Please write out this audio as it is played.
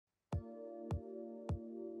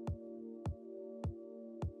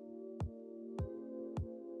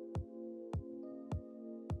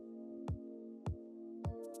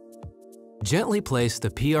Gently place the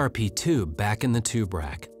PRP tube back in the tube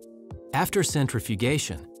rack. After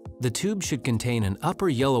centrifugation, the tube should contain an upper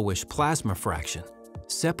yellowish plasma fraction,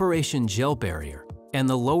 separation gel barrier, and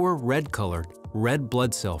the lower red-colored red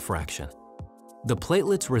blood cell fraction. The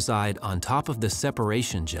platelets reside on top of the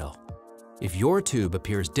separation gel. If your tube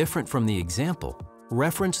appears different from the example,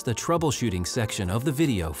 reference the troubleshooting section of the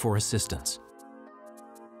video for assistance.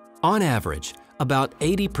 On average, about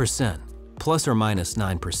 80%, plus or minus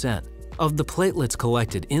 9%, of the platelets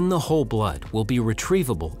collected in the whole blood will be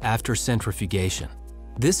retrievable after centrifugation.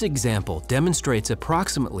 This example demonstrates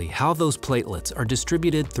approximately how those platelets are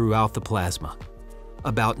distributed throughout the plasma.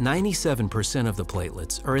 About 97% of the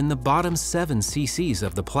platelets are in the bottom 7 cc's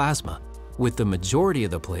of the plasma, with the majority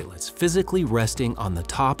of the platelets physically resting on the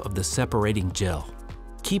top of the separating gel.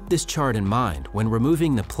 Keep this chart in mind when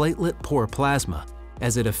removing the platelet-poor plasma,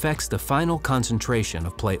 as it affects the final concentration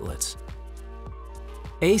of platelets.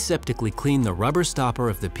 Aseptically clean the rubber stopper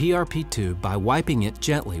of the PRP tube by wiping it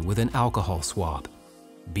gently with an alcohol swab.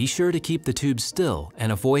 Be sure to keep the tube still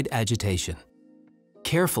and avoid agitation.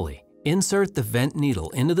 Carefully insert the vent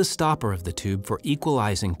needle into the stopper of the tube for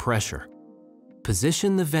equalizing pressure.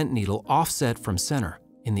 Position the vent needle offset from center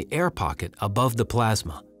in the air pocket above the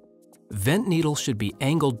plasma. Vent needle should be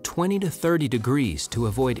angled 20 to 30 degrees to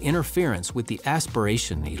avoid interference with the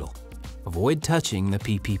aspiration needle. Avoid touching the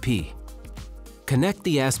PPP. Connect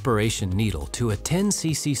the aspiration needle to a 10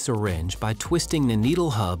 cc syringe by twisting the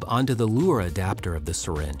needle hub onto the Lure adapter of the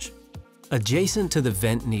syringe. Adjacent to the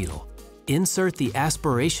vent needle, insert the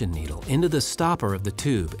aspiration needle into the stopper of the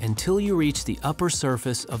tube until you reach the upper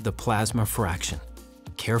surface of the plasma fraction.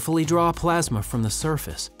 Carefully draw plasma from the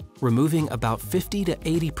surface, removing about 50 to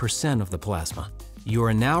 80% of the plasma. You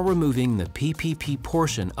are now removing the PPP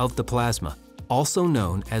portion of the plasma, also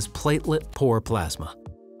known as platelet-poor plasma.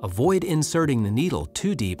 Avoid inserting the needle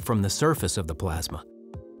too deep from the surface of the plasma.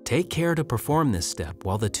 Take care to perform this step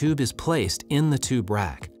while the tube is placed in the tube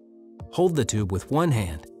rack. Hold the tube with one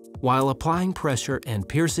hand while applying pressure and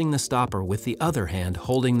piercing the stopper with the other hand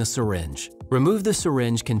holding the syringe. Remove the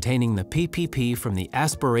syringe containing the PPP from the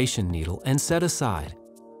aspiration needle and set aside.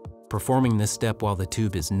 Performing this step while the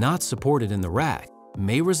tube is not supported in the rack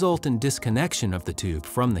may result in disconnection of the tube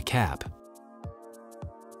from the cap.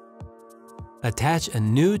 Attach a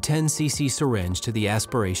new 10 cc syringe to the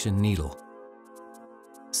aspiration needle.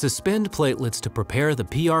 Suspend platelets to prepare the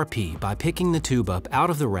PRP by picking the tube up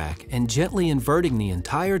out of the rack and gently inverting the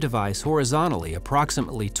entire device horizontally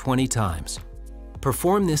approximately 20 times.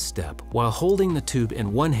 Perform this step while holding the tube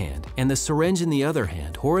in one hand and the syringe in the other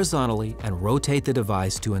hand horizontally and rotate the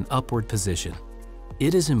device to an upward position.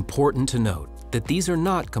 It is important to note that these are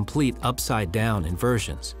not complete upside-down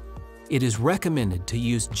inversions. It is recommended to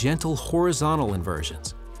use gentle horizontal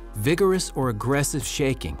inversions. Vigorous or aggressive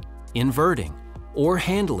shaking, inverting, or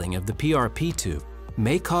handling of the PRP tube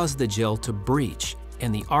may cause the gel to breach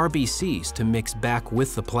and the RBCs to mix back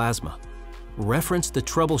with the plasma. Reference the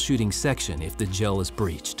troubleshooting section if the gel is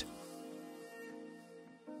breached.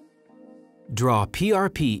 Draw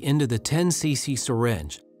PRP into the 10 cc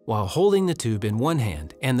syringe while holding the tube in one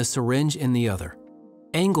hand and the syringe in the other.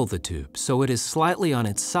 Angle the tube so it is slightly on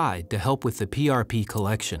its side to help with the PRP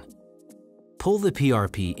collection. Pull the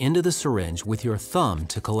PRP into the syringe with your thumb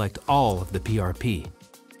to collect all of the PRP.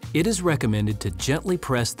 It is recommended to gently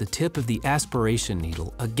press the tip of the aspiration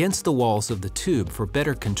needle against the walls of the tube for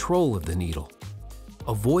better control of the needle.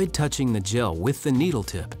 Avoid touching the gel with the needle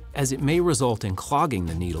tip, as it may result in clogging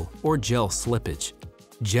the needle or gel slippage.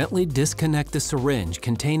 Gently disconnect the syringe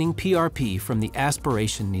containing PRP from the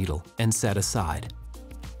aspiration needle and set aside.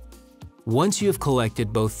 Once you have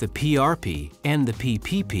collected both the PRP and the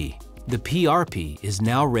PPP, the PRP is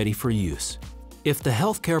now ready for use. If the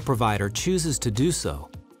healthcare provider chooses to do so,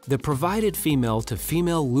 the provided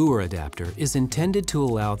female-to-female Lure adapter is intended to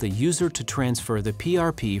allow the user to transfer the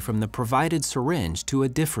PRP from the provided syringe to a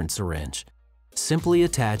different syringe. Simply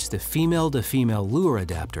attach the female-to-female Lure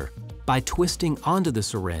adapter by twisting onto the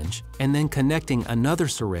syringe and then connecting another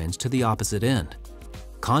syringe to the opposite end.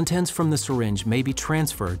 Contents from the syringe may be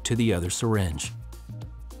transferred to the other syringe.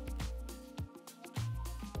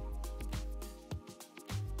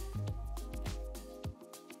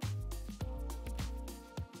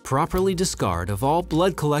 Properly discard of all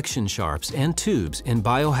blood collection sharps and tubes in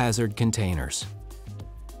biohazard containers.